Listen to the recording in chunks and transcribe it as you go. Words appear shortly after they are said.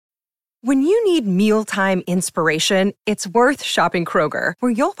When you need mealtime inspiration, it's worth shopping Kroger,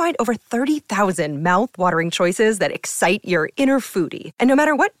 where you'll find over 30,000 mouth-watering choices that excite your inner foodie. And no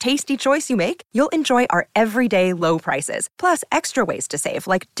matter what tasty choice you make, you'll enjoy our everyday low prices, plus extra ways to save,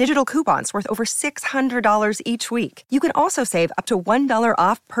 like digital coupons worth over $600 each week. You can also save up to $1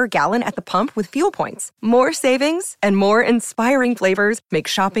 off per gallon at the pump with fuel points. More savings and more inspiring flavors make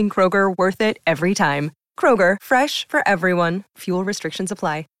shopping Kroger worth it every time. Kroger, fresh for everyone. Fuel restrictions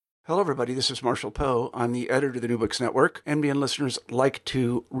apply. Hello, everybody. This is Marshall Poe. I'm the editor of the New Books Network. NBN listeners like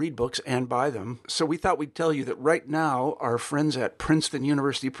to read books and buy them. So we thought we'd tell you that right now, our friends at Princeton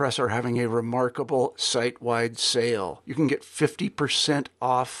University Press are having a remarkable site-wide sale. You can get 50%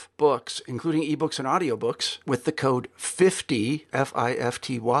 off books, including ebooks and audiobooks, with the code 50,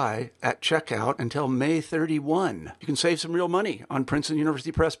 F-I-F-T-Y, at checkout until May 31. You can save some real money on Princeton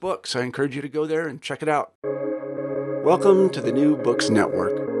University Press books. I encourage you to go there and check it out. Welcome to the New Books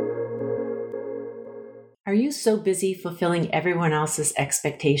Network. Are you so busy fulfilling everyone else's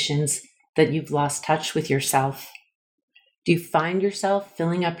expectations that you've lost touch with yourself? Do you find yourself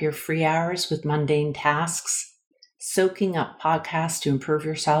filling up your free hours with mundane tasks, soaking up podcasts to improve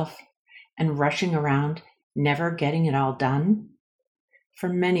yourself, and rushing around, never getting it all done? For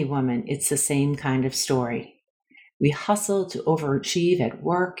many women, it's the same kind of story. We hustle to overachieve at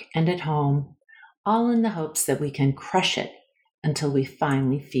work and at home, all in the hopes that we can crush it until we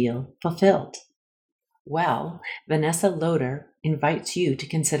finally feel fulfilled. Well, Vanessa Loader invites you to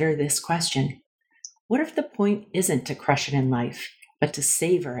consider this question. What if the point isn't to crush it in life, but to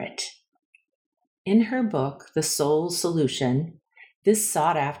savor it? In her book, The Soul Solution, this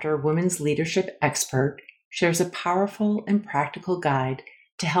sought-after women's leadership expert shares a powerful and practical guide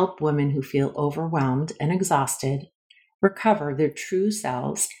to help women who feel overwhelmed and exhausted recover their true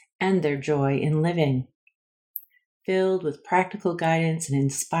selves and their joy in living. Filled with practical guidance and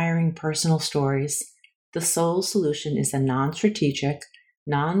inspiring personal stories, The Soul Solution is a non-strategic,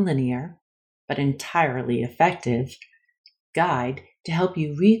 non-linear, but entirely effective guide to help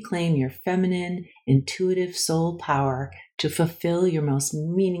you reclaim your feminine, intuitive soul power to fulfill your most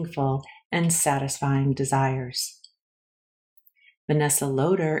meaningful and satisfying desires. Vanessa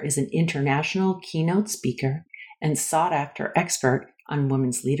Loader is an international keynote speaker and sought-after expert on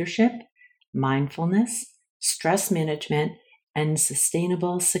women's leadership, mindfulness, stress management, and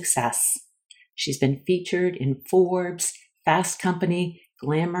sustainable success. She's been featured in Forbes, Fast Company,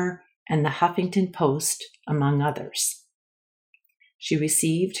 Glamour, and the Huffington Post, among others. She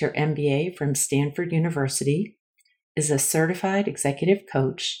received her MBA from Stanford University, is a certified executive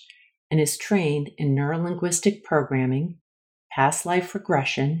coach, and is trained in neurolinguistic programming, past life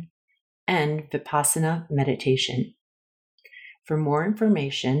regression, and Vipassana meditation. For more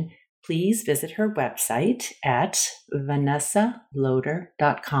information, please visit her website at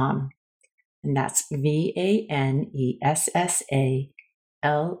vanessaloader.com. And that's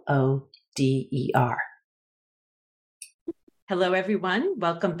VANESSALODER. Hello, everyone.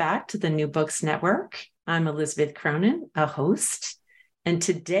 Welcome back to the New Books Network. I'm Elizabeth Cronin, a host. And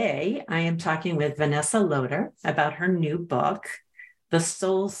today I am talking with Vanessa Loader about her new book, The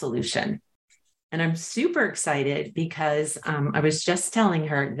Soul Solution. And I'm super excited because I was just telling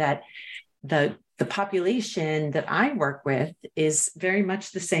her that the population that I work with is very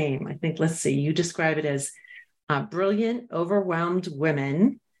much the same. I think, let's see, you describe it as brilliant, overwhelmed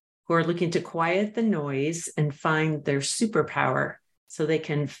women who are looking to quiet the noise and find their superpower so they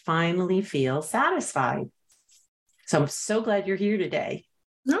can finally feel satisfied. So I'm so glad you're here today.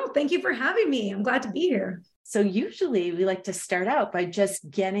 No, thank you for having me. I'm glad to be here. So usually we like to start out by just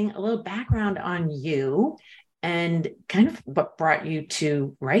getting a little background on you and kind of what brought you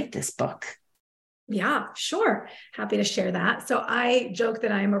to write this book. Yeah, sure. Happy to share that. So I joke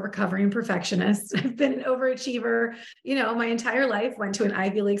that I am a recovering perfectionist. I've been an overachiever, my entire life, went to an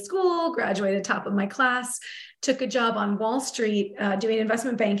Ivy League school, graduated top of my class, took a job on Wall Street doing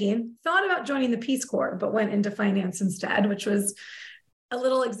investment banking, thought about joining the Peace Corps, but went into finance instead, which was a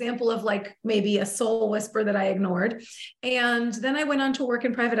little example of like maybe a soul whisper that I ignored. And then I went on to work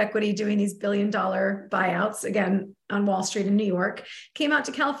in private equity doing these billion-dollar buyouts, again, on Wall Street in New York, came out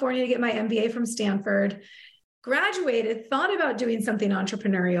to California to get my MBA from Stanford, graduated, thought about doing something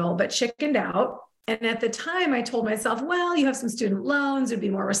entrepreneurial, but chickened out. And at the time I told myself, well, you have some student loans, it'd be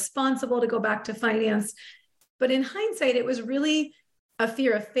more responsible to go back to finance. But in hindsight, it was really a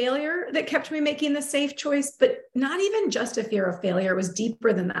fear of failure that kept me making the safe choice, but not even just a fear of failure. It was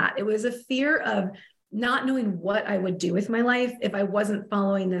deeper than that. It was a fear of not knowing what I would do with my life if I wasn't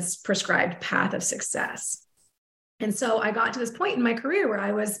following this prescribed path of success. And so I got to this point in my career where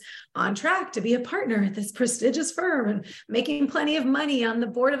I was on track to be a partner at this prestigious firm and making plenty of money on the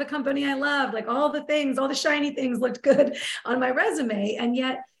board of a company I loved. Like all the things, all the shiny things looked good on my resume. And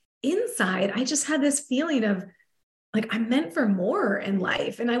yet inside, I just had this feeling of like, I'm meant for more in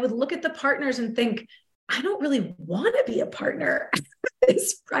life. And I would look at the partners and think, I don't really want to be a partner at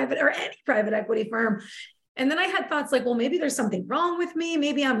this private or any private equity firm. And then I had thoughts like, well, maybe there's something wrong with me.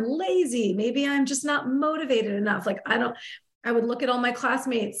 Maybe I'm lazy. Maybe I'm just not motivated enough. Like, I would look at all my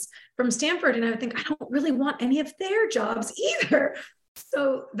classmates from Stanford and I would think, I don't really want any of their jobs either.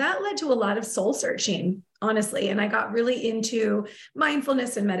 So that led to a lot of soul searching, honestly. And I got really into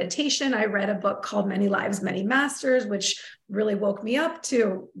mindfulness and meditation. I read a book called Many Lives, Many Masters, which really woke me up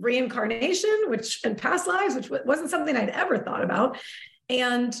to reincarnation, and past lives, which wasn't something I'd ever thought about.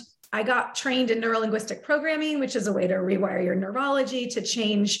 And I got trained in neurolinguistic programming, which is a way to rewire your neurology to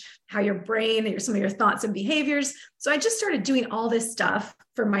change how your brain, some of your thoughts and behaviors. So I just started doing all this stuff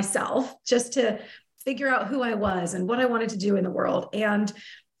for myself just to figure out who I was and what I wanted to do in the world. And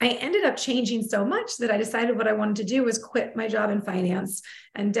I ended up changing so much that I decided what I wanted to do was quit my job in finance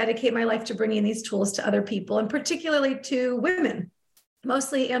and dedicate my life to bringing these tools to other people, and particularly to women,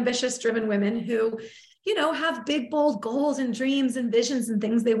 mostly ambitious, driven women who, have big, bold goals and dreams and visions and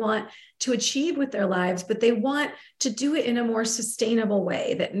things they want to achieve with their lives, but they want to do it in a more sustainable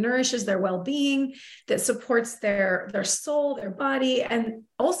way that nourishes their well-being, that supports their soul, their body, and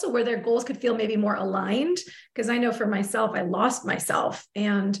also where their goals could feel maybe more aligned. Because I know for myself, I lost myself.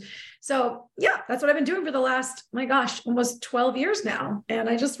 And so, yeah, that's what I've been doing for the last, my gosh, almost 12 years now. And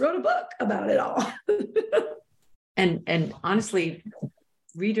I just wrote a book about it all. And honestly,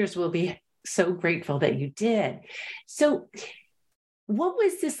 readers will be so grateful that you did. So what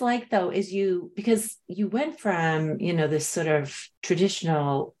was this like though, because you went from, this sort of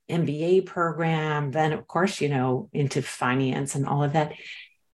traditional MBA program, then of course, into finance and all of that.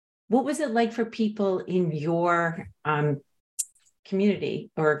 What was it like for people in your community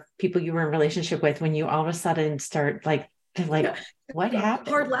or people you were in relationship with when you all of a sudden start what happened?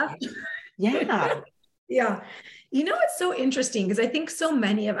 Hard left. Yeah. Yeah. It's so interesting because I think so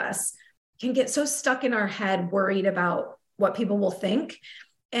many of us can get so stuck in our head, worried about what people will think.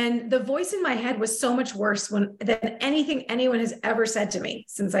 And the voice in my head was so much worse than anything anyone has ever said to me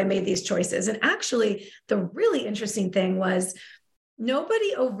since I made these choices. And actually, the really interesting thing was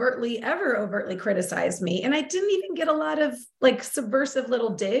nobody ever overtly criticized me. And I didn't even get a lot of subversive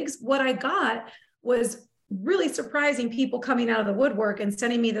little digs. What I got was really surprising people coming out of the woodwork and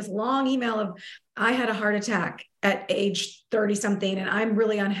sending me this long email of, I had a heart attack at age 30 something, and I'm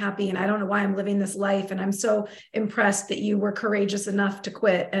really unhappy. And I don't know why I'm living this life. And I'm so impressed that you were courageous enough to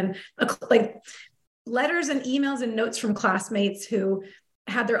quit. And letters and emails and notes from classmates who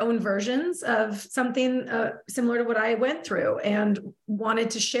had their own versions of something similar to what I went through and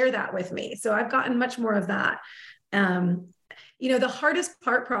wanted to share that with me. So I've gotten much more of that. The hardest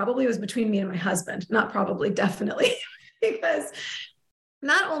part probably was between me and my husband, definitely, because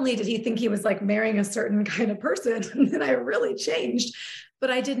not only did he think he was marrying a certain kind of person, and then I really changed,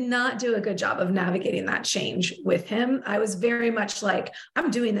 but I did not do a good job of navigating that change with him. I was very much like, I'm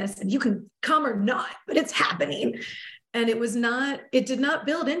doing this and you can come or not, but it's happening. And it did not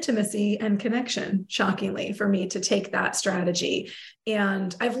build intimacy and connection, shockingly, for me to take that strategy.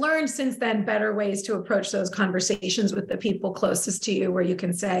 And I've learned since then better ways to approach those conversations with the people closest to you, where you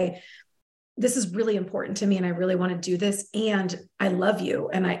can say, this is really important to me and I really want to do this. And I love you.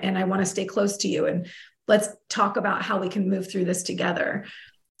 And I want to stay close to you. And let's talk about how we can move through this together.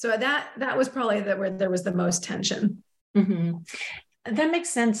 So that was probably where there was the most tension. Mm-hmm. That makes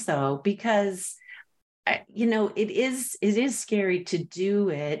sense though, because it is scary to do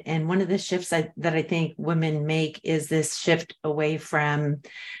it. And one of the shifts that I think women make is this shift away from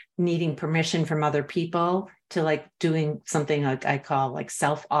needing permission from other people to doing something I call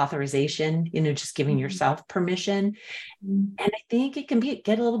self-authorization, just giving yourself permission. And I think it can get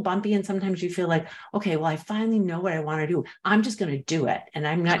a little bumpy. And sometimes you feel like, okay, well, I finally know what I want to do. I'm just going to do it. And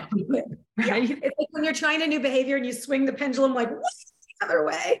I'm not, right? Yeah. It's like when you're trying a new behavior and you swing the pendulum, what? Other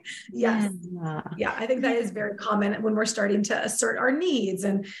way. Yes. Yeah. I think that is very common when we're starting to assert our needs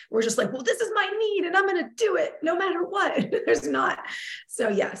and we're just like, well, this is my need and I'm going to do it no matter what. There's not. So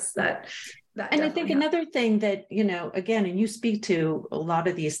yes, that. And I think another thing that, again, and you speak to a lot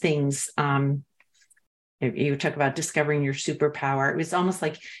of these things, you talk about discovering your superpower. It was almost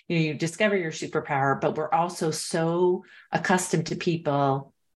like, you discover your superpower, but we're also so accustomed to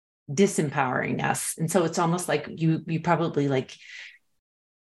people disempowering us. And so it's almost like you probably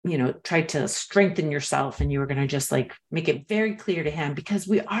tried to strengthen yourself and you were going to just make it very clear to him, because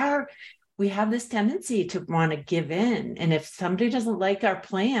we are we have this tendency to want to give in. And if somebody doesn't like our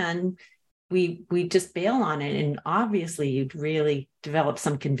plan, we just bail on it. And obviously you'd really develop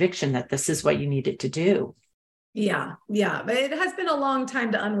some conviction that this is what you needed to do. Yeah. But it has been a long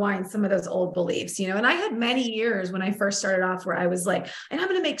time to unwind some of those old beliefs, and I had many years when I first started off where I was like, and I'm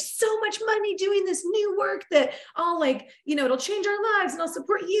going to make so much money doing this new work that I'll it'll change our lives and I'll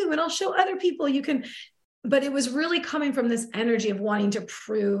support you and I'll show other people you can. But it was really coming from this energy of wanting to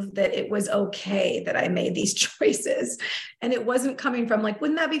prove that it was okay that I made these choices. And it wasn't coming from like,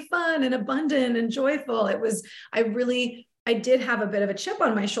 wouldn't that be fun and abundant and joyful? It was, I did have a bit of a chip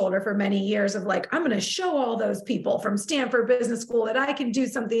on my shoulder for many years of like, I'm going to show all those people from Stanford Business School that I can do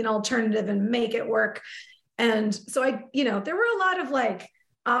something alternative and make it work. And so there were a lot of like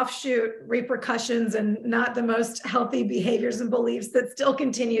offshoot repercussions and not the most healthy behaviors and beliefs that still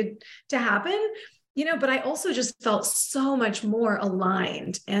continued to happen. But I also just felt so much more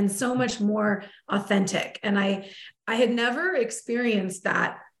aligned and so much more authentic. And I had never experienced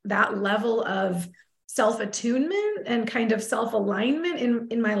that level of self-attunement and kind of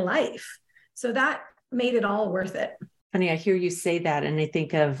self-alignment in my life. So that made it all worth it. Funny, I hear you say that. And I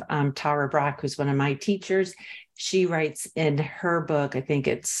think of Tara Brach, who's one of my teachers. She writes in her book, I think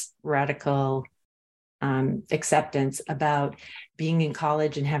it's Radical Acceptance, about being in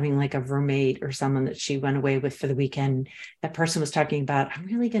college and having like a roommate or someone that she went away with for the weekend. That person was talking about, I'm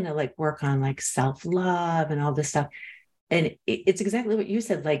really going to like work on like self-love and all this stuff. And it's exactly what you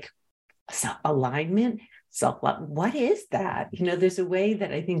said, like alignment, self-love. What is that? There's a way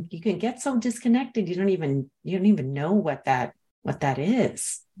that I think you can get so disconnected. You don't even know what that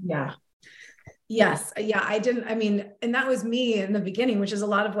is. Yeah. Yes. Yeah. And that was me in the beginning, which is a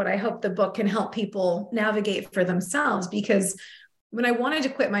lot of what I hope the book can help people navigate for themselves. Because when I wanted to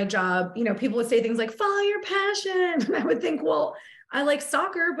quit my job, people would say things like, follow your passion. And I would think, well, I like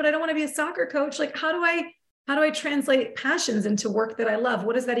soccer, but I don't want to be a soccer coach. Like, how do I translate passions into work that I love?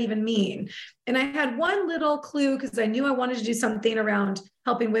 What does that even mean? And I had one little clue because I knew I wanted to do something around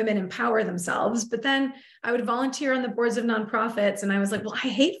helping women empower themselves. But then I would volunteer on the boards of nonprofits. And I was like, well, I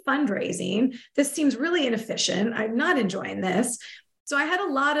hate fundraising. This seems really inefficient. I'm not enjoying this. So I had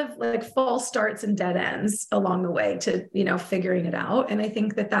a lot of like false starts and dead ends along the way to, figuring it out. And I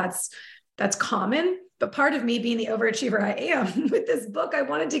think that that's common. But part of me being the overachiever I am with this book, I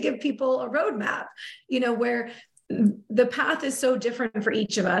wanted to give people a roadmap, where the path is so different for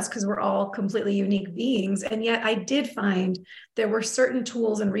each of us because we're all completely unique beings. And yet I did find there were certain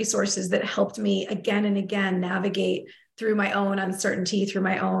tools and resources that helped me again and again navigate through my own uncertainty, through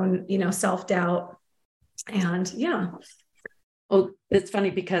my own, self-doubt. And yeah. Well, it's funny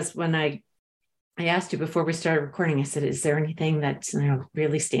because when I asked you before we started recording, I said, is there anything that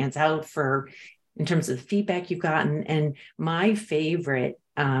really stands out in terms of the feedback you've gotten? And my favorite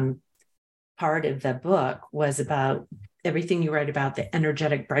part of the book was about everything you write about the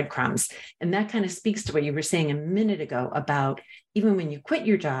energetic breadcrumbs. And that kind of speaks to what you were saying a minute ago about even when you quit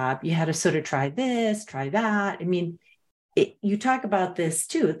your job, you had to sort of try this, try that. I mean, you talk about this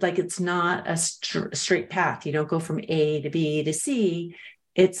too. Like it's not a straight path. You don't go from A to B to C.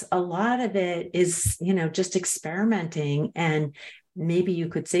 It's a lot of it is, just experimenting. And maybe you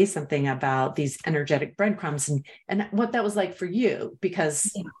could say something about these energetic breadcrumbs and what that was like for you,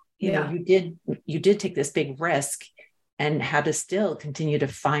 because you did take this big risk and had to still continue to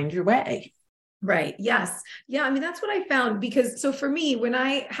find your way. Right. Yes. Yeah. That's what I found so for me, when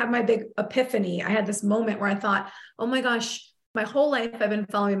I had my big epiphany, I had this moment where I thought, oh my gosh, my whole life I've been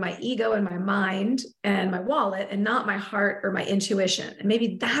following my ego and my mind and my wallet and not my heart or my intuition. And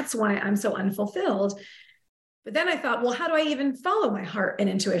maybe that's why I'm so unfulfilled. But then I thought, well, how do I even follow my heart and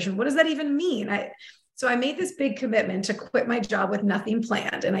intuition? What does that even mean? So I made this big commitment to quit my job with nothing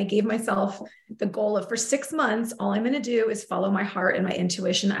planned. And I gave myself the goal of for 6 months, all I'm going to do is follow my heart and my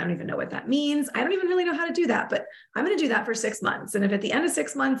intuition. I don't even know what that means. I don't even really know how to do that, but I'm going to do that for 6 months. And if at the end of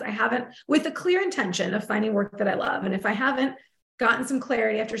 6 months, I haven't, with a clear intention of finding work that I love, and if I haven't gotten some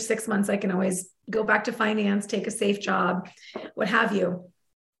clarity after 6 months, I can always go back to finance, take a safe job, what have you.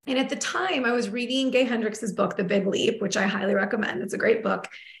 And at the time I was reading Gay Hendricks' book, The Big Leap, which I highly recommend. It's a great book.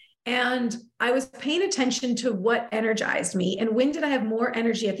 And I was paying attention to what energized me and when did I have more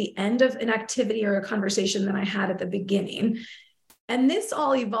energy at the end of an activity or a conversation than I had at the beginning. And this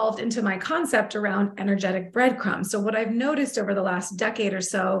all evolved into my concept around energetic breadcrumbs. So what I've noticed over the last decade or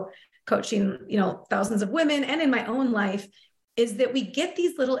so, coaching, thousands of women and in my own life, is that we get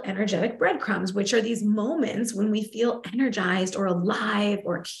these little energetic breadcrumbs, which are these moments when we feel energized or alive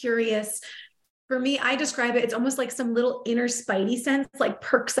or curious. For me, I describe it, it's almost like some little inner spidey sense, like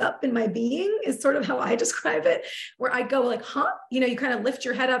perks up in my being is sort of how I describe it, where I go like, huh? You kind of lift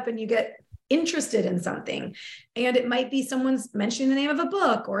your head up and you get interested in something. And it might be someone's mentioning the name of a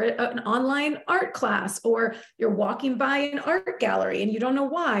book or an online art class, or you're walking by an art gallery and you don't know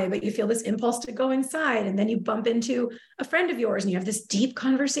why, but you feel this impulse to go inside. And then you bump into a friend of yours and you have this deep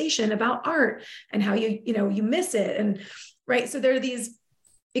conversation about art and how you miss it. And right. So there are these,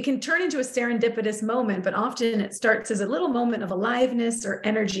 it can turn into a serendipitous moment, but often it starts as a little moment of aliveness or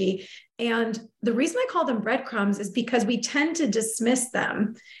energy. And the reason I call them breadcrumbs is because we tend to dismiss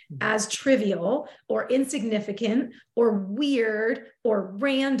them as trivial or insignificant or weird or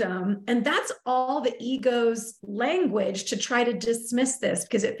random. And that's all the ego's language to try to dismiss this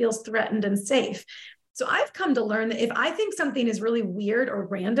because it feels threatened and safe. So I've come to learn that if I think something is really weird or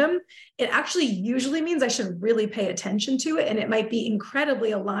random, it actually usually means I should really pay attention to it. And it might be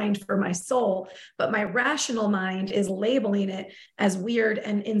incredibly aligned for my soul, but my rational mind is labeling it as weird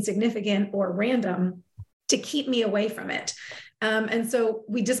and insignificant or random to keep me away from it. And so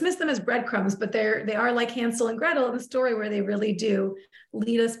we dismiss them as breadcrumbs, but they are like Hansel and Gretel in the story where they really do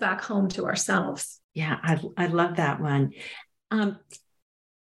lead us back home to ourselves. Yeah, I love that one.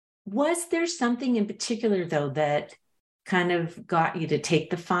 Was there something in particular, though, that kind of got you to take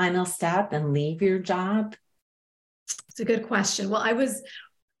the final step and leave your job? It's a good question. Well, I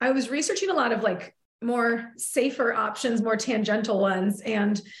was researching a lot of like more safer options, more tangential ones.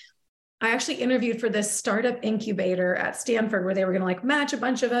 And I actually interviewed for this startup incubator at Stanford where they were going to like match a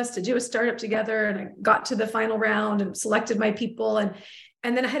bunch of us to do a startup together. And I got to the final round and selected my people. And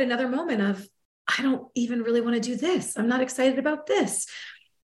then I had another moment of, I don't even really want to do this. I'm not excited about this.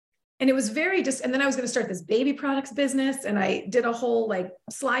 And it was and then I was going to start this baby products business. And I did a whole like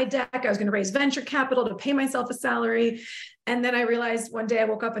slide deck. I was going to raise venture capital to pay myself a salary. And then I realized one day I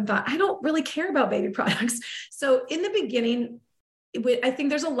woke up and thought, I don't really care about baby products. So in the beginning, I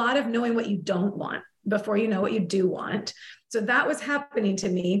think there's a lot of knowing what you don't want before you know what you do want. So that was happening to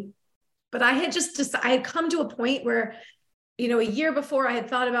me. But I had I had come to a point where, a year before I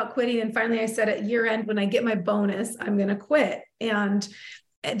had thought about quitting. And finally I said at year end, when I get my bonus, I'm going to quit. And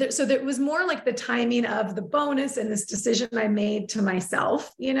so there was more like the timing of the bonus and this decision I made to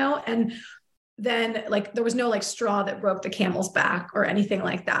myself, and then like, there was no like straw that broke the camel's back or anything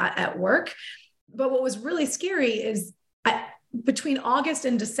like that at work. But what was really scary is between August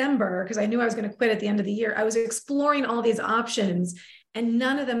and December, because I knew I was going to quit at the end of the year, I was exploring all these options and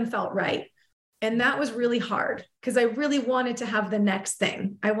none of them felt right. And that was really hard because I really wanted to have the next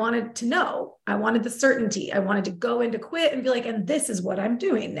thing. I wanted to know, I wanted the certainty. I wanted to go into quit and be like, and this is what I'm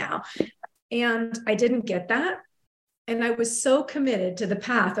doing now. And I didn't get that. And I was so committed to the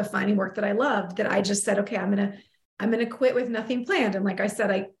path of finding work that I loved that I just said, okay, I'm going to quit with nothing planned. And like I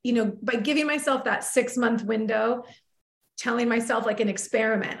said, by giving myself that 6-month window, telling myself like an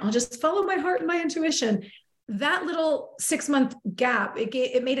experiment, I'll just follow my heart and my intuition. That little 6-month gap,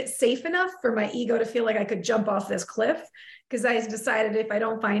 it made it safe enough for my ego to feel like I could jump off this cliff, because I decided if I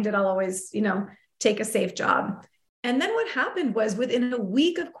don't find it, I'll always, take a safe job. And then what happened was within a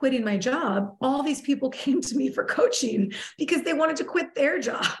week of quitting my job, all these people came to me for coaching because they wanted to quit their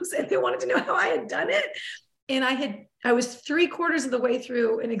jobs and they wanted to know how I had done it. And I was 3/4 of the way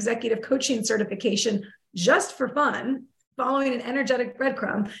through an executive coaching certification just for fun, following an energetic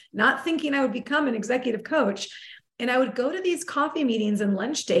breadcrumb, not thinking I would become an executive coach. And I would go to these coffee meetings and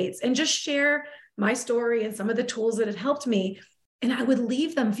lunch dates and just share my story and some of the tools that had helped me. And I would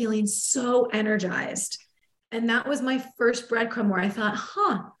leave them feeling so energized. And that was my first breadcrumb where I thought,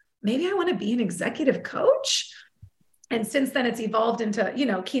 maybe I want to be an executive coach. And since then it's evolved into,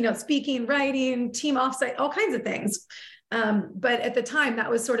 keynote speaking, writing, team offsite, all kinds of things. But at the time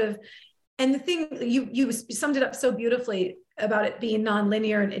that was sort of, and the thing you summed it up so beautifully about it being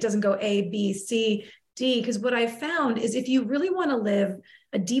nonlinear and it doesn't go A, B, C, D, because what I found is if you really want to live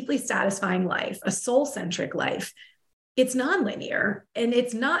a deeply satisfying life, a soul-centric life, it's nonlinear and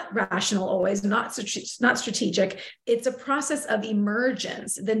it's not rational always, not strategic. It's a process of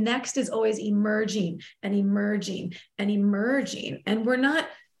emergence. The next is always emerging and emerging and emerging. And we're not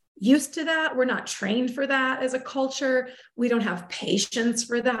used to that. We're not trained for that as a culture. We don't have patience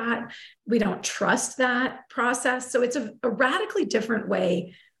for that. We don't trust that process. So it's a radically different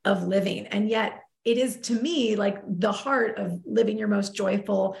way of living. And yet it is, to me, like the heart of living your most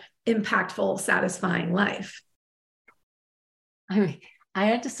joyful, impactful, satisfying life. I mean, I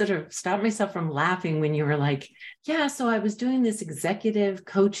had to sort of stop myself from laughing when you were like, yeah, so I was doing this executive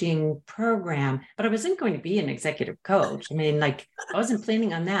coaching program, but I wasn't going to be an executive coach. I mean, like, I wasn't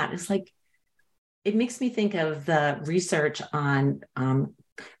planning on that. It's like, it makes me think of the research on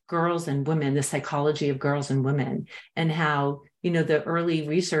girls and women, the psychology of girls and women, and how, the early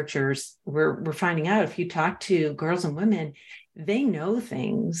researchers were finding out if you talk to girls and women, they know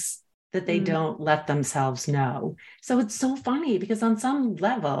things that they don't let themselves know. So it's so funny because on some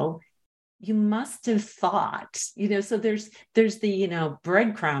level, you must have thought, so there's the,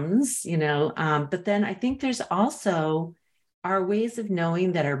 breadcrumbs, but then I think there's also our ways of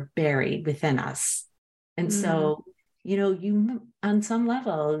knowing that are buried within us. And so, you, on some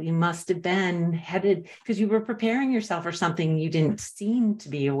level, you must have been headed because you were preparing yourself for something you didn't seem to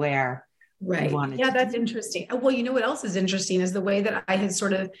be aware. Right. Yeah, that's interesting. Well, you know what else is interesting is the way that I had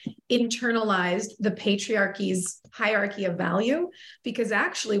sort of internalized the patriarchy's hierarchy of value, because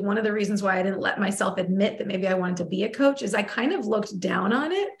actually one of the reasons why I didn't let myself admit that maybe I wanted to be a coach is I kind of looked down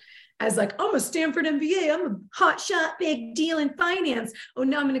on it as like, I'm a Stanford MBA, I'm a hot shot, big deal in finance. Oh,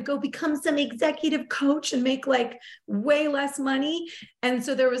 now I'm going to go become some executive coach and make like way less money. And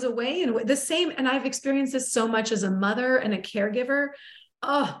so there was a way in the same, and I've experienced this so much as a mother and a caregiver.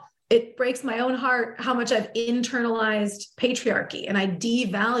 Oh, it breaks my own heart how much I've internalized patriarchy, and I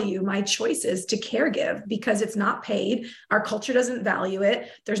devalue my choices to caregive because it's not paid. Our culture doesn't value it.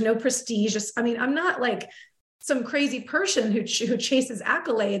 There's no prestige. I'm not like some crazy person who chases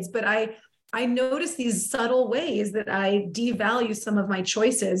accolades, but I notice these subtle ways that I devalue some of my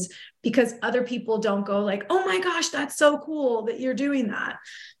choices because other people don't go like, oh my gosh, that's so cool that you're doing that.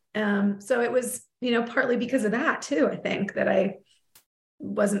 So it was, partly because of that too, I think, that I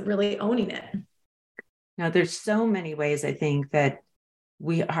wasn't really owning it. Now, there's so many ways I think that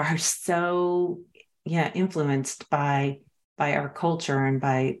we are so influenced by our culture and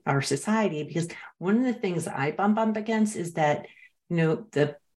by our society, because one of the things I bump up against is that,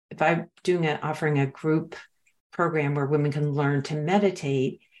 if I'm offering a group program where women can learn to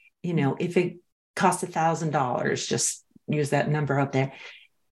meditate, if it costs $1,000, just use that number out there,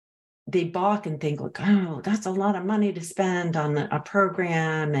 they balk and think like, oh, that's a lot of money to spend on a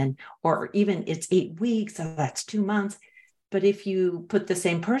program, or even it's 8 weeks, so that's 2 months. But if you put the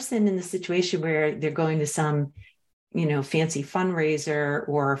same person in the situation where they're going to some, fancy fundraiser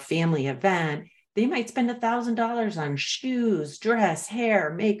or family event, they might spend $1,000 on shoes, dress,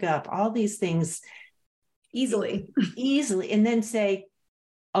 hair, makeup, all these things easily, and then say,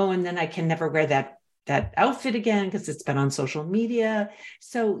 oh, and then I can never wear that outfit again because it's been on social media.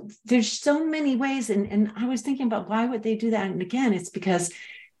 So there's so many ways. And I was thinking about why would they do that? And again, it's because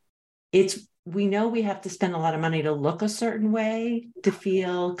we know we have to spend a lot of money to look a certain way to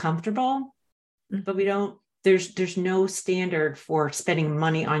feel comfortable, but we don't, there's no standard for spending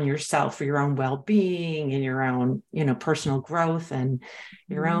money on yourself for your own well-being and your own, personal growth and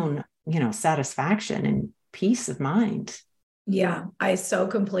your own, satisfaction and peace of mind. Yeah, I so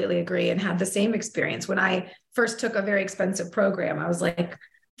completely agree and had the same experience. When I first took a very expensive program, I was like,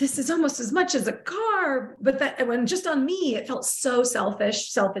 this is almost as much as a car. But that when just on me, it felt so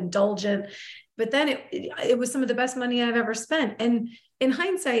selfish, self-indulgent. But then it was some of the best money I've ever spent. And in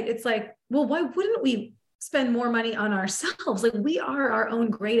hindsight, it's like, well, why wouldn't we spend more money on ourselves? Like, we are our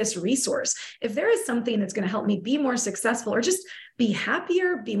own greatest resource. If there is something that's going to help me be more successful or just be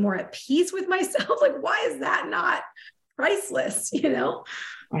happier, be more at peace with myself, like, why is that not priceless,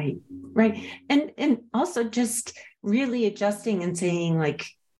 Right. And also just really adjusting and saying like,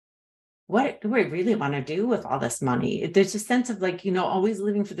 what do I really want to do with all this money? There's a sense of like, always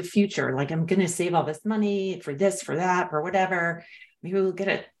living for the future. Like, I'm going to save all this money for this, for that, or whatever. Maybe we'll get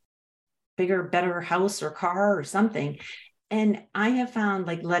a bigger, better house or car or something. And I have found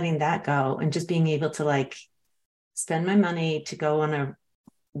like letting that go and just being able to like spend my money to go on a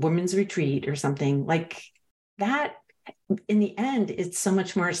women's retreat or something like that. In the end, it's so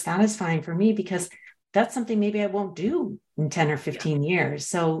much more satisfying for me because that's something maybe I won't do in 10 or 15 years.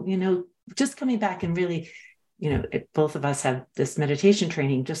 So, just coming back and really, both of us have this meditation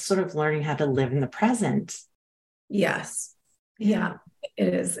training, just sort of learning how to live in the present. Yes. Yeah,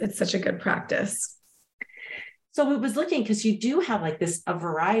 it is. It's such a good practice. So it was looking, because you do have like a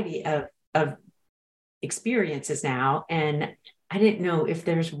variety of experiences now. And I didn't know if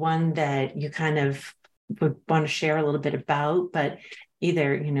there's one that you kind of would want to share a little bit about, but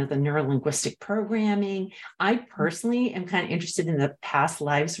either, the neurolinguistic programming. I personally am kind of interested in the past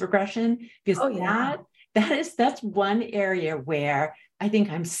lives regression, because that's one area where I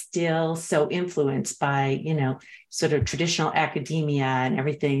think I'm still so influenced by, sort of traditional academia and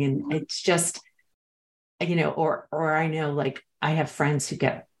everything. And it's just, or I know, like, I have friends who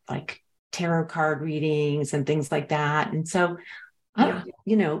get like tarot card readings and things like that. And so, and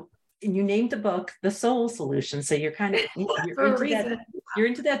you named the book The Soul Solution. So you're kind of, you're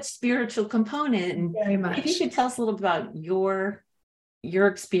into that spiritual component. And very much. Maybe you should tell us a little bit about your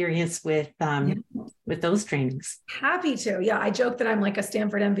experience with those trainings. Happy to. Yeah. I joke that I'm like a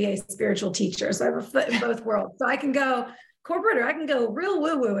Stanford MBA spiritual teacher. So I have a foot in both worlds. So I can go corporate, or I can go real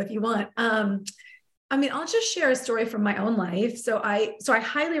woo-woo if you want. I mean, I'll just share a story from my own life. So I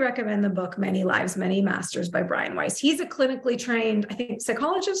highly recommend the book, Many Lives, Many Masters by Brian Weiss. He's a clinically trained, I think,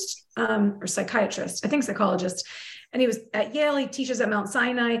 psychologist or psychiatrist, I think psychologist. And he was at Yale, he teaches at Mount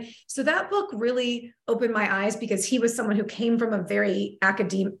Sinai. So that book really opened my eyes because he was someone who came from a very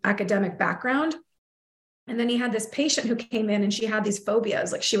academic background. And then he had this patient who came in and she had these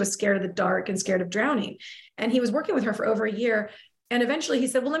phobias, like she was scared of the dark and scared of drowning. And he was working with her for over a year. And eventually he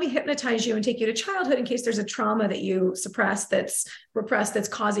said, well, let me hypnotize you and take you to childhood in case there's a trauma that you suppress, that's repressed, that's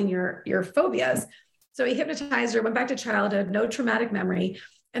causing your phobias. So he hypnotized her, went back to childhood, no traumatic memory.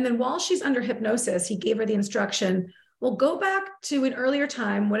 And then while she's under hypnosis, he gave her the instruction, well, go back to an earlier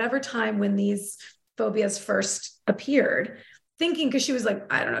time, whatever time when these phobias first appeared, thinking, because she was like,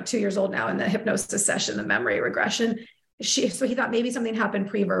 I don't know, 2 years old now in the hypnosis session, the memory regression. So he thought maybe something happened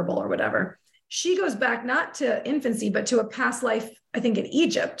pre-verbal or whatever. She goes back not to infancy, but to a past life, I think in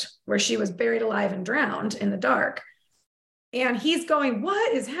Egypt, where she was buried alive and drowned in the dark. And he's going,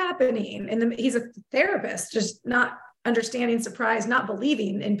 what is happening? And he's a therapist, just not understanding, surprised, not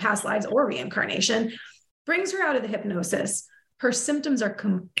believing in past lives or reincarnation, brings her out of the hypnosis. Her symptoms are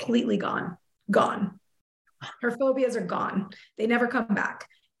completely gone. Her phobias are gone. They never come back.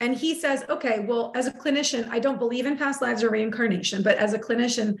 And he says, okay, well, as a clinician, I don't believe in past lives or reincarnation, but as a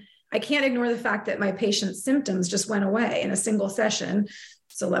clinician, I can't ignore the fact that my patient's symptoms just went away in a single session.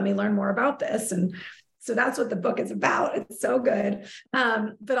 So let me learn more about this. And so that's what the book is about. It's so good.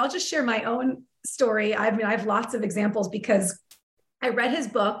 But I'll just share my own story. I have lots of examples because I read his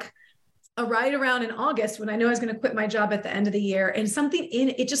book right around in August when I knew I was going to quit my job at the end of the year, and something in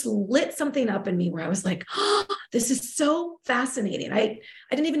it just lit something up in me where I was like, oh, this is so fascinating. I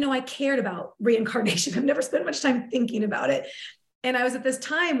didn't even know I cared about reincarnation. I've never spent much time thinking about it. And I was at this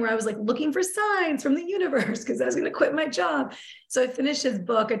time where I was like looking for signs from the universe because I was going to quit my job. So I finished his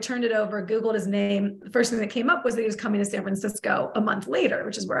book. I turned it over, Googled his name. The first thing that came up was that he was coming to San Francisco a month later,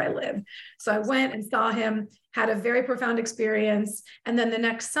 which is where I live. So I went and saw him, had a very profound experience. And then the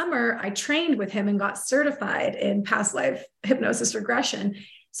next summer, I trained with him and got certified in past life hypnosis regression.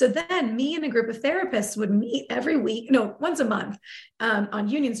 So then me and a group of therapists would meet once a month on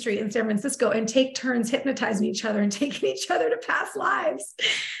Union Street in San Francisco and take turns hypnotizing each other and taking each other to past lives.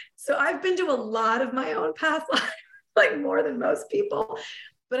 So I've been to a lot of my own past lives, like more than most people.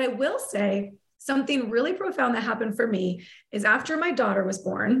 But I will say something really profound that happened for me is after my daughter was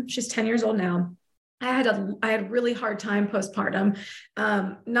born, she's 10 years old now, I had a really hard time postpartum,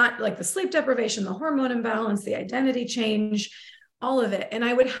 not like the sleep deprivation, the hormone imbalance, the identity change, all of it. And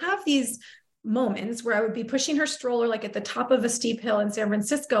I would have these moments where I would be pushing her stroller, like at the top of a steep hill in San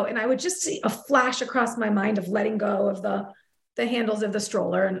Francisco. And I would just see a flash across my mind of letting go of the handles of the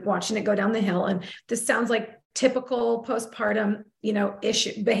stroller and watching it go down the hill. And this sounds like typical postpartum,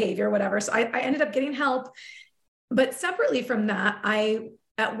 issue behavior, whatever. So I ended up getting help. But separately from that,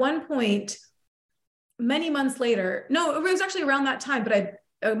 at one point, many months later, no, it was actually around that time, but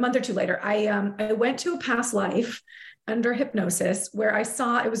a month or two later, I went to a past life under hypnosis where I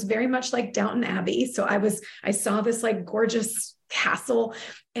saw, it was very much like Downton Abbey. So I saw this like gorgeous castle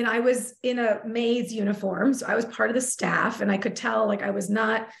and I was in a maid's uniform. So I was part of the staff and I could tell like I was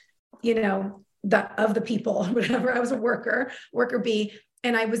not, of the people, whatever. I was a worker bee.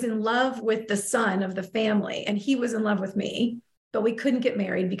 And I was in love with the son of the family and he was in love with me, but we couldn't get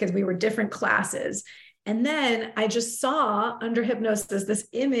married because we were different classes. And then I just saw under hypnosis, this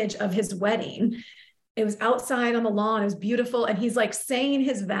image of his wedding. It was outside on the lawn. It was beautiful. And he's like saying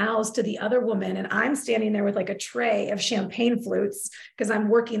his vows to the other woman. And I'm standing there with like a tray of champagne flutes because I'm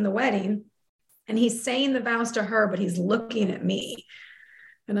working the wedding. And he's saying the vows to her, but he's looking at me.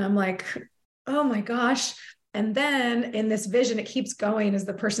 And I'm like, oh my gosh. And then in this vision, it keeps going as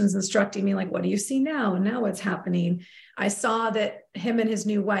the person's instructing me, like, what do you see now? And now what's happening? I saw that him and his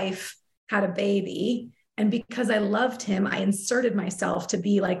new wife had a baby. And because I loved him, I inserted myself to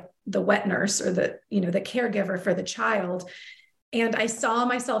be like the wet nurse or the caregiver for the child. And I saw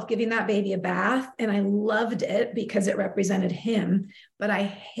myself giving that baby a bath and I loved it because it represented him, but I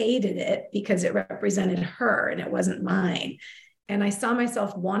hated it because it represented her and it wasn't mine. And I saw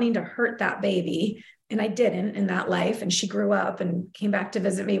myself wanting to hurt that baby and I didn't in that life. And she grew up and came back to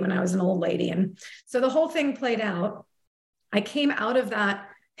visit me when I was an old lady. And so the whole thing played out. I came out of that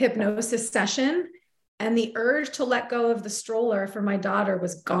hypnosis session and the urge to let go of the stroller for my daughter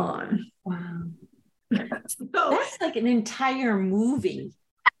was gone. Wow. That's like an entire movie.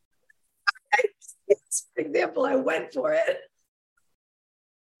 For example, I went for it.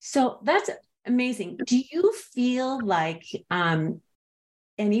 So that's amazing. Do you feel like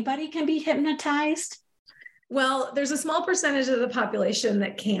anybody can be hypnotized? Well, there's a small percentage of the population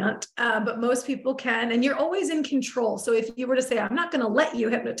that can't, but most people can, and you're always in control. So if you were to say, "I'm not going to let you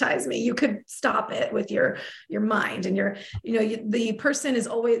hypnotize me," you could stop it with your mind, and the person is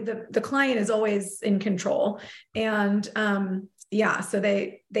always the client is always in control, and so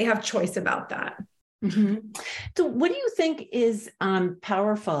they have choice about that. Mm-hmm. So what do you think is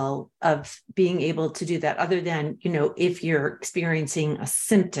powerful of being able to do that, other than, if you're experiencing a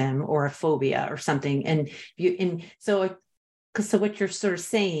symptom or a phobia or something, so what you're sort of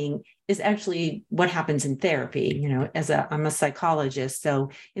saying is actually what happens in therapy. I'm a psychologist, so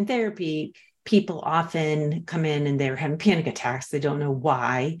in therapy, people often come in and they're having panic attacks. They don't know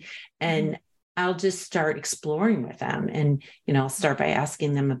why. And I'll just start exploring with them. And, I'll start by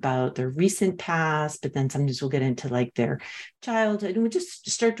asking them about their recent past, but then sometimes we'll get into like their childhood, and we just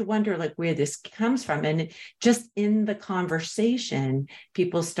start to wonder like where this comes from. And just in the conversation,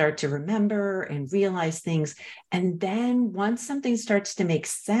 people start to remember and realize things. And then once something starts to make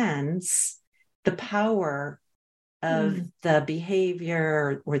sense, the power of the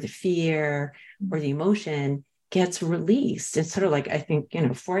behavior or the fear or the emotion gets released. It's sort of like, I think,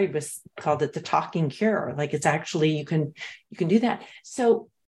 Freud called it the talking cure. Like, it's actually, you can do that. So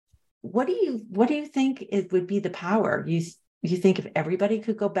what do you think it would be the power? You think if everybody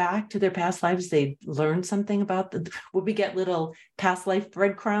could go back to their past lives, they'd learn something about would we get little past life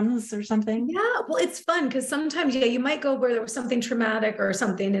breadcrumbs or something? Yeah, well, it's fun because sometimes, you might go where there was something traumatic or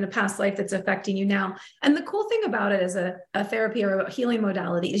something in a past life that's affecting you now. And the cool thing about it as a therapy or a healing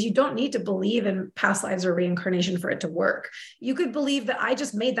modality is you don't need to believe in past lives or reincarnation for it to work. You could believe that I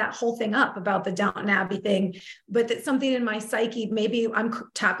just made that whole thing up about the Downton Abbey thing, but that something in my psyche, maybe I'm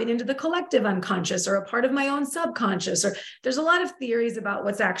tapping into the collective unconscious or a part of my own subconscious, or there's a lot of theories about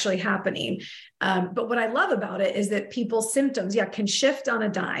what's actually happening. But what I love about it is that people's symptoms, can shift on a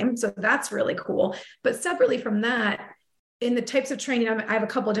dime. So that's really cool. But separately from that, in the types of training, I have a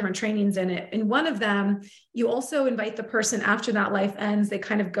couple of different trainings in it. In one of them, you also invite the person after that life ends, they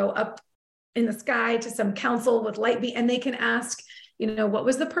kind of go up in the sky to some council with light beam, and they can ask, what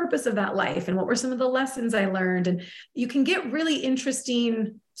was the purpose of that life? And what were some of the lessons I learned? And you can get really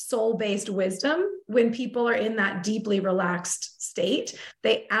interesting soul-based wisdom when people are in that deeply relaxed state.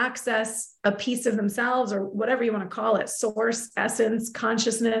 They access a piece of themselves, or whatever you want to call it, source, essence,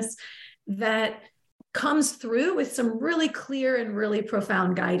 consciousness, that comes through with some really clear and really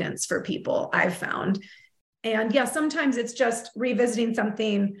profound guidance for people, I've found. And sometimes it's just revisiting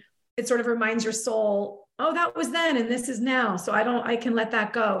something. It sort of reminds your soul, oh, that was then and this is now. So I can let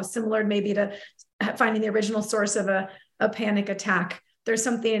that go. Similar maybe to finding the original source of a panic attack. There's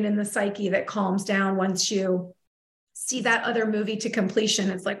something in the psyche that calms down once you see that other movie to completion.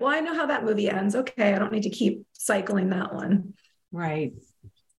 It's like, well, I know how that movie ends. Okay, I don't need to keep cycling that one. Right.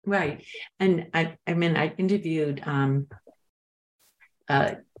 And I interviewed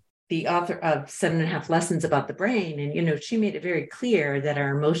the author of 7.5 Lessons About the Brain. And, she made it very clear that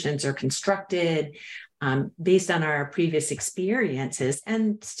our emotions are constructed based on our previous experiences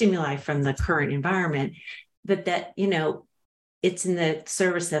and stimuli from the current environment, that it's in the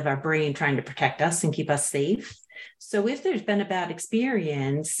service of our brain trying to protect us and keep us safe. So if there's been a bad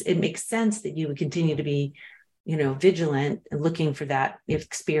experience, it makes sense that you would continue to be, vigilant and looking for that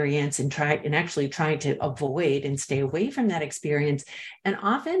experience and actually trying to avoid and stay away from that experience. And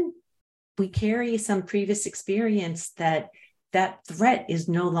often we carry some previous experience that threat is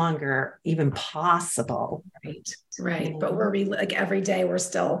no longer even possible. Right. But we're like every day we're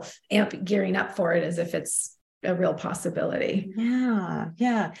still gearing up for it as if it's a real possibility.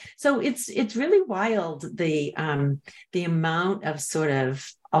 Yeah. So it's really wild, the amount of sort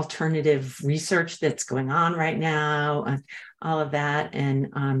of alternative research that's going on right now, all of that.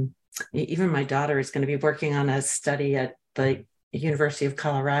 And even my daughter is going to be working on a study at the University of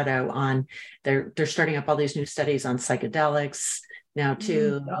Colorado on, they're starting up all these new studies on psychedelics now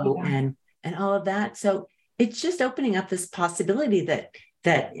too, and all of that. So it's just opening up this possibility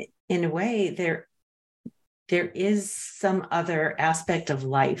that in a way there is some other aspect of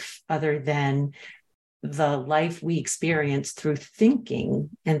life other than the life we experience through thinking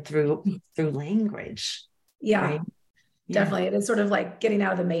and through language. Yeah. Right? Definitely. It is sort of like getting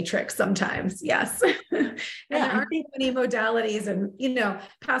out of the matrix sometimes. Yes. And there aren't so many modalities, and,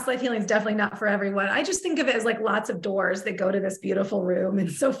 past life healing is definitely not for everyone. I just think of it as like lots of doors that go to this beautiful room.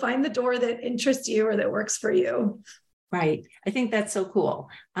 And so find the door that interests you or that works for you. Right. I think that's so cool.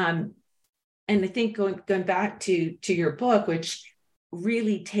 And I think going back to your book, which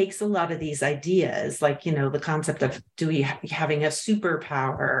really takes a lot of these ideas, like, the concept of having a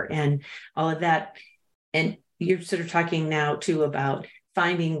superpower and all of that. And you're sort of talking now too about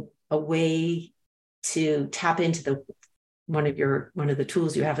finding a way to tap into one of the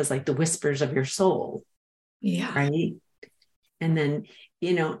tools you have is like the whispers of your soul. Yeah. Right. And then,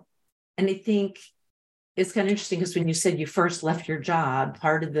 and I think it's kind of interesting because when you said you first left your job,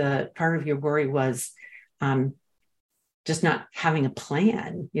 part of your worry was just not having a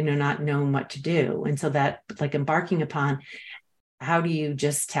plan, not knowing what to do. And so that, like, embarking upon, how do you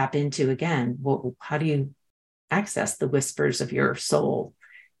just tap into, again, how do you access the whispers of your soul?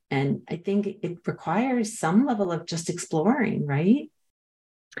 And I think it requires some level of just exploring, right?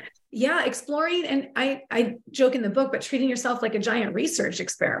 Yeah, exploring. And I joke in the book, but treating yourself like a giant research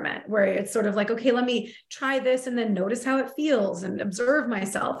experiment where it's sort of like, okay, let me try this and then notice how it feels and observe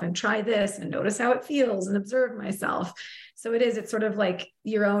myself, and try this and notice how it feels and observe myself. So it's sort of like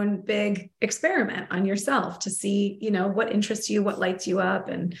your own big experiment on yourself to see, what interests you, what lights you up,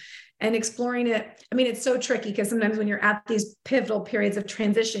 and exploring it. I mean, it's so tricky because sometimes when you're at these pivotal periods of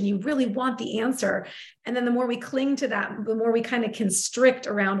transition, you really want the answer. And then the more we cling to that, the more we kind of constrict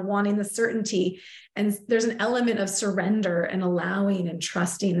around wanting the certainty. And there's an element of surrender and allowing and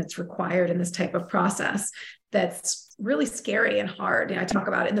trusting that's required in this type of process that's really scary and hard. I talk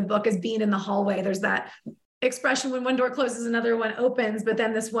about it in the book as being in the hallway. There's that expression, when one door closes, another one opens. But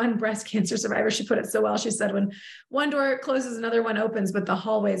then this one breast cancer survivor, she put it so well. She said, when one door closes, another one opens, but the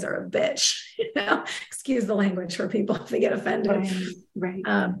hallways are a bitch. Excuse the language for people if they get offended. Right.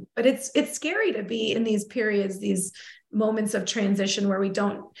 But it's scary to be in these periods, these moments of transition where we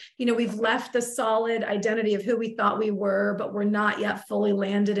don't, we've left the solid identity of who we thought we were, but we're not yet fully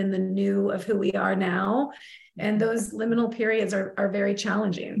landed in the new of who we are now. And those liminal periods are very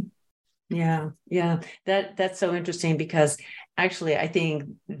challenging. Yeah. That's so interesting, because actually I think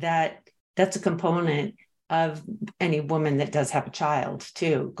that's a component of any woman that does have a child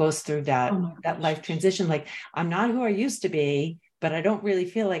too, goes through that life transition. Like, I'm not who I used to be, but I don't really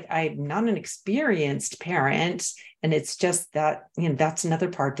feel like I'm not an experienced parent. And it's just that, that's another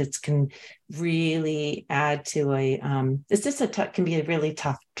part that can really add to it's just can be a really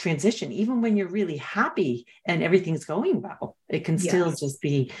tough transition. Even when you're really happy and everything's going well, it can still just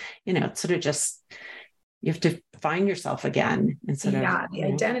be, sort of just, you have to find yourself again. And sort of, the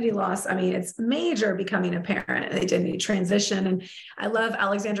identity loss. I mean, it's major becoming a parent, the identity transition. And I love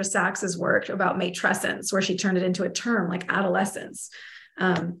Alexandra Sacks's work about matrescence, where she turned it into a term like adolescence.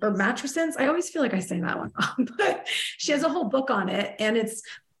 Or matrescence. I always feel like I say that one wrong, but she has a whole book on it. And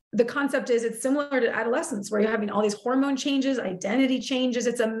the concept is it's similar to adolescence, where you're having all these hormone changes, identity changes.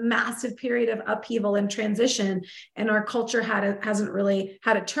 It's a massive period of upheaval and transition. And our culture hasn't really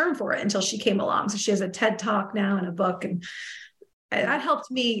had a term for it until she came along. So she has a TED Talk now and a book. And that helped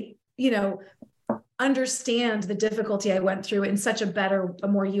me, understand the difficulty I went through in such a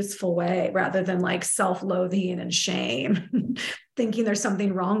more useful way, rather than like self-loathing and shame, thinking there's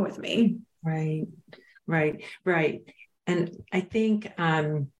something wrong with me. Right. And I think,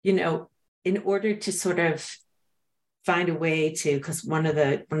 in order to sort of find a way to, because one of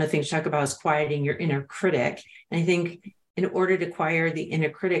the things you talk about is quieting your inner critic. And I think in order to quiet the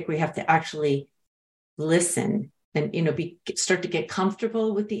inner critic, we have to actually listen and, start to get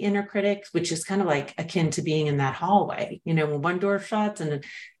comfortable with the inner critic, which is kind of like akin to being in that hallway. When one door shuts and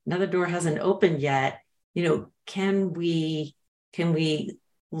another door hasn't opened yet, can we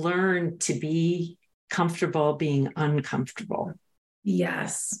learn to be comfortable being uncomfortable?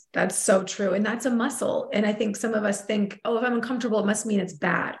 Yes, that's so true. And that's a muscle. And I think some of us think, oh, if I'm uncomfortable, it must mean it's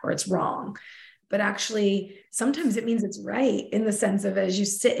bad or it's wrong. But actually, sometimes it means it's right, in the sense of, as you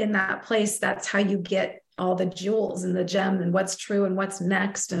sit in that place, that's how you get all the jewels and the gem and what's true and what's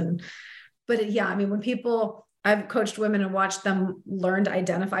next. When I've coached women and watched them learn to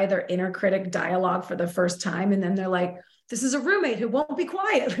identify their inner critic dialogue for the first time. And then they're like, this is a roommate who won't be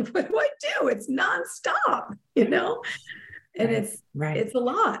quiet. What do I do? It's nonstop, and it's a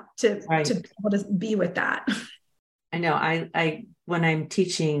lot to be able to be with that. I know. I when I'm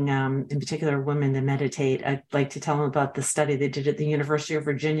teaching, in particular, women to meditate, I like to tell them about the study they did at the University of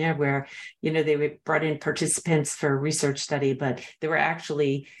Virginia, where, they brought in participants for a research study, but they were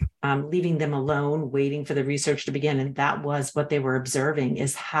actually leaving them alone, waiting for the research to begin. And that was what they were observing,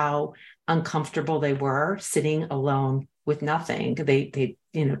 is how uncomfortable they were sitting alone with nothing. They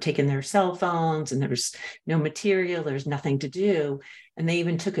taken their cell phones, and there was no material, there's nothing to do. And they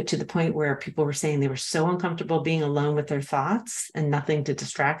even took it to the point where people were saying they were so uncomfortable being alone with their thoughts and nothing to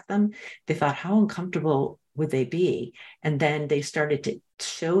distract them. They thought, how uncomfortable would they be? And then they started to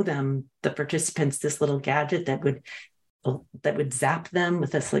show them, the participants, this little gadget that would zap them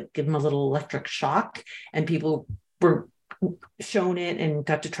with this, like, give them a little electric shock. And people were shown it and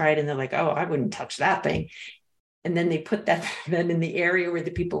got to try it, and they're like, oh, I wouldn't touch that thing. And then they put that then in the area where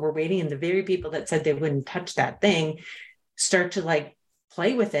the people were waiting, and the very people that said they wouldn't touch that thing start to like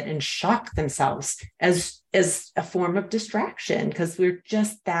play with it and shock themselves as a form of distraction, because we're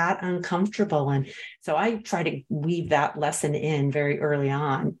just that uncomfortable. And so I try to weave that lesson in very early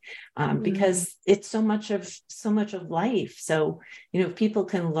on, because it's so much of life. So, if people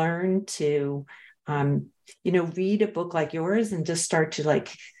can learn to, read a book like yours and just start to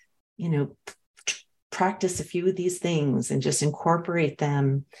like, practice a few of these things and just incorporate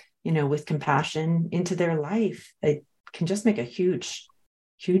them, with compassion into their life, it can just make a huge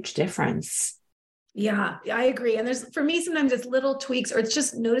difference. Yeah, I agree. And for me, sometimes it's little tweaks, or it's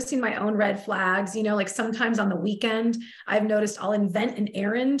just noticing my own red flags. Like sometimes on the weekend, I've noticed I'll invent an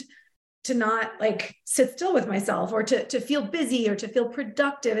errand to not like sit still with myself, or to feel busy, or to feel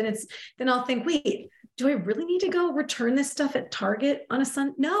productive. And then I'll think, wait, do I really need to go return this stuff at Target on a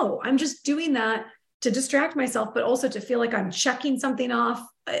Sunday? No, I'm just doing that to distract myself, but also to feel like I'm checking something off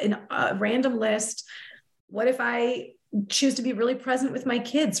in a random list. What if I choose to be really present with my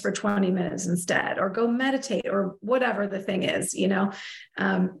kids for 20 minutes instead, or go meditate, or whatever the thing is,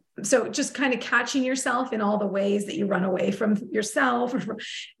 so just kind of catching yourself in all the ways that you run away from yourself.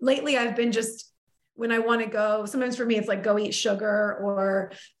 Lately, I've been just, when I want to go, sometimes for me, it's like go eat sugar,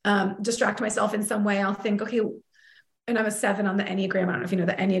 or distract myself in some way. I'll think, okay, and I'm a 7 on the Enneagram. I don't know if you know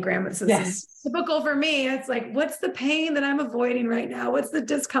the Enneagram. This is typical for me. It's like, what's the pain that I'm avoiding right now? What's the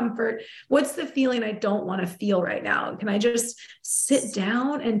discomfort? What's the feeling I don't want to feel right now? Can I just sit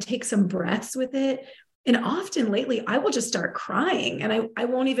down and take some breaths with it? And often lately, I will just start crying, and I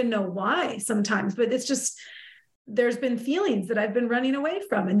won't even know why sometimes, but it's just, there's been feelings that I've been running away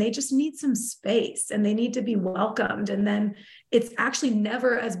from, and they just need some space, and they need to be welcomed. And then it's actually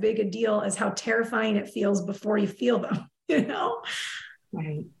never as big a deal as how terrifying it feels before you feel them,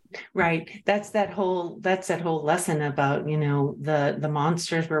 Right. That's that whole lesson about, the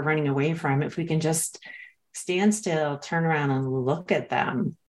monsters we're running away from. If we can just stand still, turn around and look at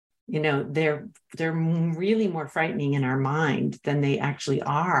them, they're really more frightening in our mind than they actually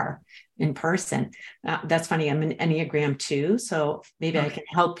are in person. That's funny. I'm an Enneagram 2, so maybe I can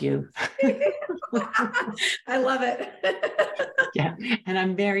help you. I love it. Yeah. And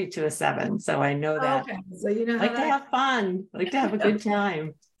I'm married to a 7, so I know that. Okay. So like to have fun, like to have a good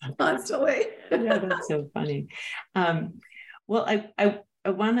time. Constantly. Yeah, that's so funny. Well, I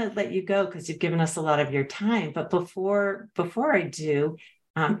want to let you go because you've given us a lot of your time. But before I do,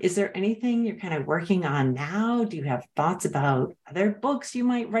 is there anything you're kind of working on now? Do you have thoughts about other books you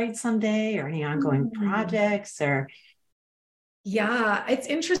might write someday, or any ongoing projects? Or yeah, it's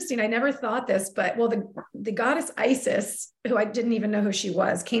interesting. I never thought this, but the goddess Isis, who I didn't even know who she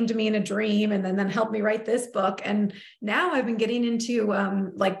was, came to me in a dream and then helped me write this book. And now I've been getting into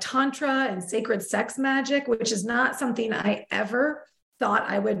like Tantra and sacred sex magic, which is not something I ever thought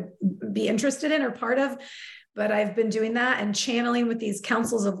I would be interested in or part of. But I've been doing that and channeling with these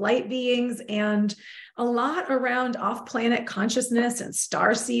councils of light beings, and a lot around off-planet consciousness and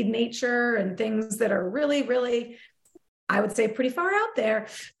starseed nature and things that are really, really, I would say, pretty far out there.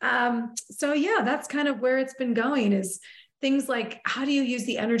 So yeah, that's kind of where it's been going, is things like, how do you use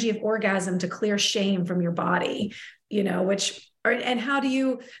the energy of orgasm to clear shame from your body? And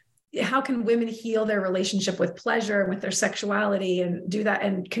how can women heal their relationship with pleasure and with their sexuality, and do that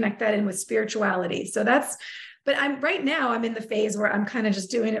and connect that in with spirituality? So but right now I'm in the phase where I'm kind of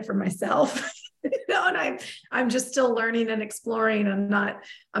just doing it for myself, and I'm just still learning and exploring. I'm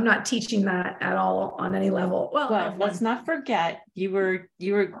not teaching that at all on any level. Well, let's not forget you were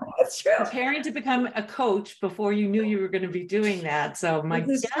That's true. preparing to become a coach before you knew you were going to be doing that. So my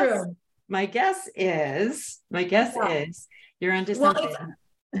guess is you're onto something.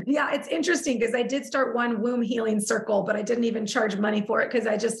 Yeah, it's interesting because I did start one womb healing circle, but I didn't even charge money for it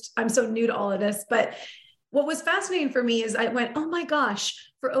because I'm so new to all of this. But what was fascinating for me is I went, oh my gosh,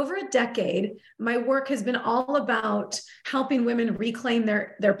 for over a decade, my work has been all about helping women reclaim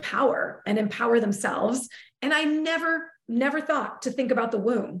their power and empower themselves. And I never thought to think about the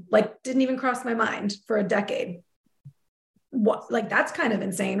womb, like didn't even cross my mind for a decade. That's kind of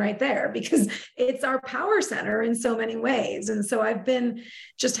insane right there, because it's our power center in so many ways. And so I've been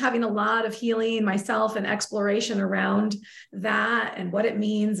just having a lot of healing myself and exploration around that and what it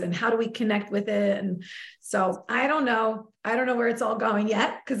means and how do we connect with it. And so I don't know where it's all going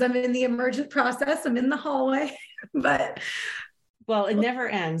yet, because I'm in the emergent process. I'm in the hallway, but. Well, it never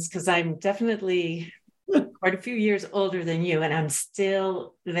ends, because I'm definitely quite a few years older than you, and I'm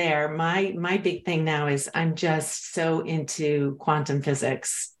still there. My big thing now is I'm just so into quantum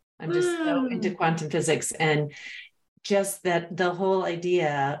physics. I'm just so into quantum physics, and just that the whole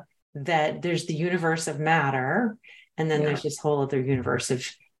idea that there's the universe of matter, and then there's this whole other universe of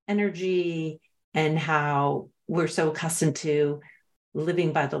energy, and how we're so accustomed to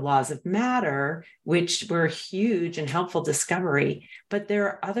living by the laws of matter, which were a huge and helpful discovery. But there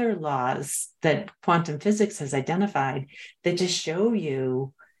are other laws that quantum physics has identified that just show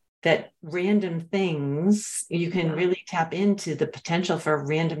you that random things, you can really tap into the potential for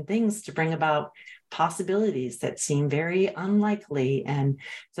random things to bring about possibilities that seem very unlikely. And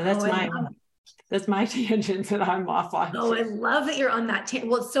so that's my tangent that I'm off on. Oh, I love that you're on that.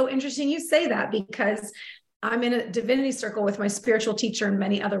 Well, it's so interesting you say that, because I'm in a divinity circle with my spiritual teacher and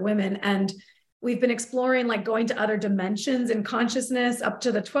many other women. And we've been exploring like going to other dimensions in consciousness up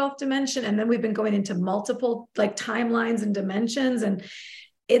to the 12th dimension. And then we've been going into multiple like timelines and dimensions. And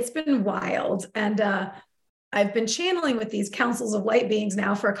it's been wild. And I've been channeling with these councils of light beings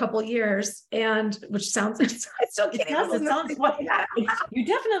now for a couple of years, and which sounds, I still can't even. It sounds you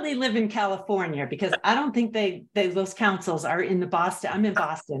definitely live in California, because I don't think those councils are in the Boston. I'm in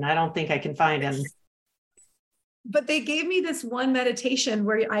Boston. I don't think I can find them. But they gave me this one meditation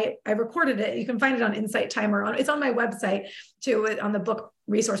where I recorded it. You can find it on Insight Timer. It's on my website too, on the book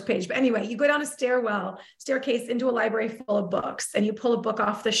resource page. But anyway, you go down a staircase into a library full of books, and you pull a book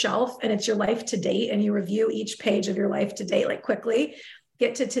off the shelf, and it's your life to date. And you review each page of your life to date, like quickly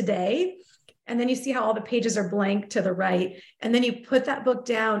get to today. And then you see how all the pages are blank to the right. And then you put that book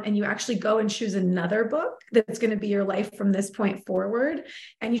down, and you actually go and choose another book that's going to be your life from this point forward.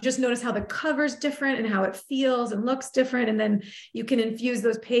 And you just notice how the cover's different and how it feels and looks different. And then you can infuse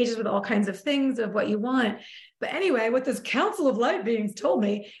those pages with all kinds of things of what you want. But anyway, what this Council of Light Beings told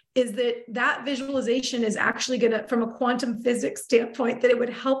me is that visualization is actually going to, from a quantum physics standpoint, that it would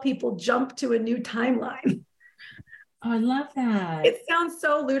help people jump to a new timeline. Oh, I love that. It sounds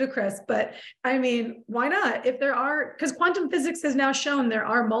so ludicrous, but I mean, why not? If there are, because quantum physics has now shown there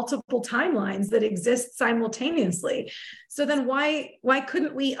are multiple timelines that exist simultaneously. So then why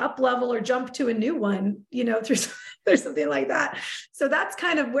couldn't we up level or jump to a new one, through something like that? So that's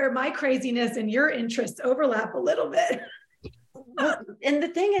kind of where my craziness and your interests overlap a little bit. Well, and the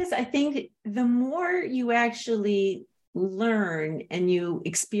thing is, I think the more you actually learn and you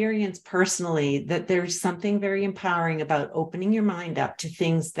experience personally, that there's something very empowering about opening your mind up to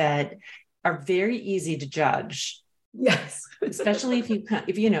things that are very easy to judge. Yes. Especially if I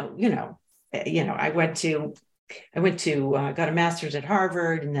got a master's at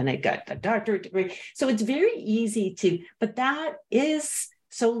Harvard, and then I got a doctorate degree. So it's very easy but that is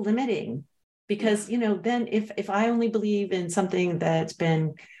so limiting, because, then if I only believe in something that's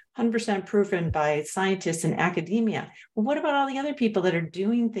been 100% proven by scientists and academia, well, what about all the other people that are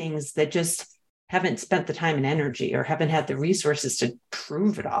doing things that just haven't spent the time and energy, or haven't had the resources to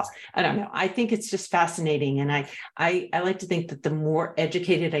prove it all? I don't know. I think it's just fascinating. And I like to think that the more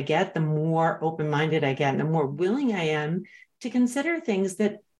educated I get, the more open-minded I get, and the more willing I am to consider things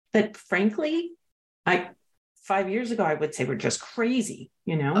that frankly, 5 years ago, I would say were just crazy,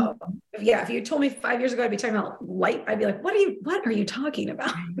 Oh, yeah. If you told me 5 years ago, I'd be talking about light. I'd be like, what are you talking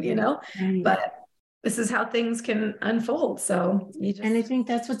about? But this is how things can unfold. So and I think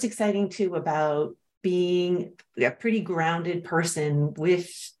that's what's exciting too, about being a pretty grounded person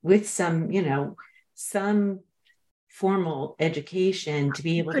with some, some formal education, to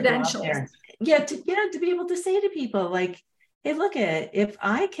be able to go out there. To be able to say to people like, hey, look if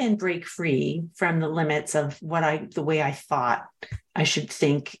I can break free from the limits of the way I thought I should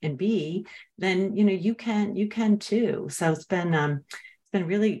think and be, then, you can too. So it's been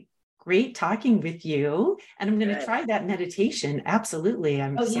really great talking with you. And I'm going to try that meditation. Absolutely.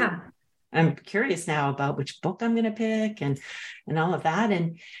 I'm curious now about which book I'm going to pick and all of that.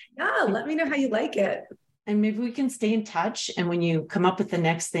 And let me know how you like it. And maybe we can stay in touch. And when you come up with the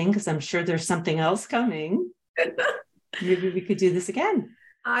next thing, because I'm sure there's something else coming, maybe we could do this again.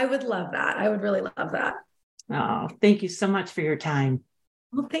 I would love that. I would really love that. Oh, thank you so much for your time.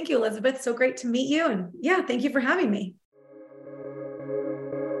 Well, thank you, Elizabeth. So great to meet you. And thank you for having me.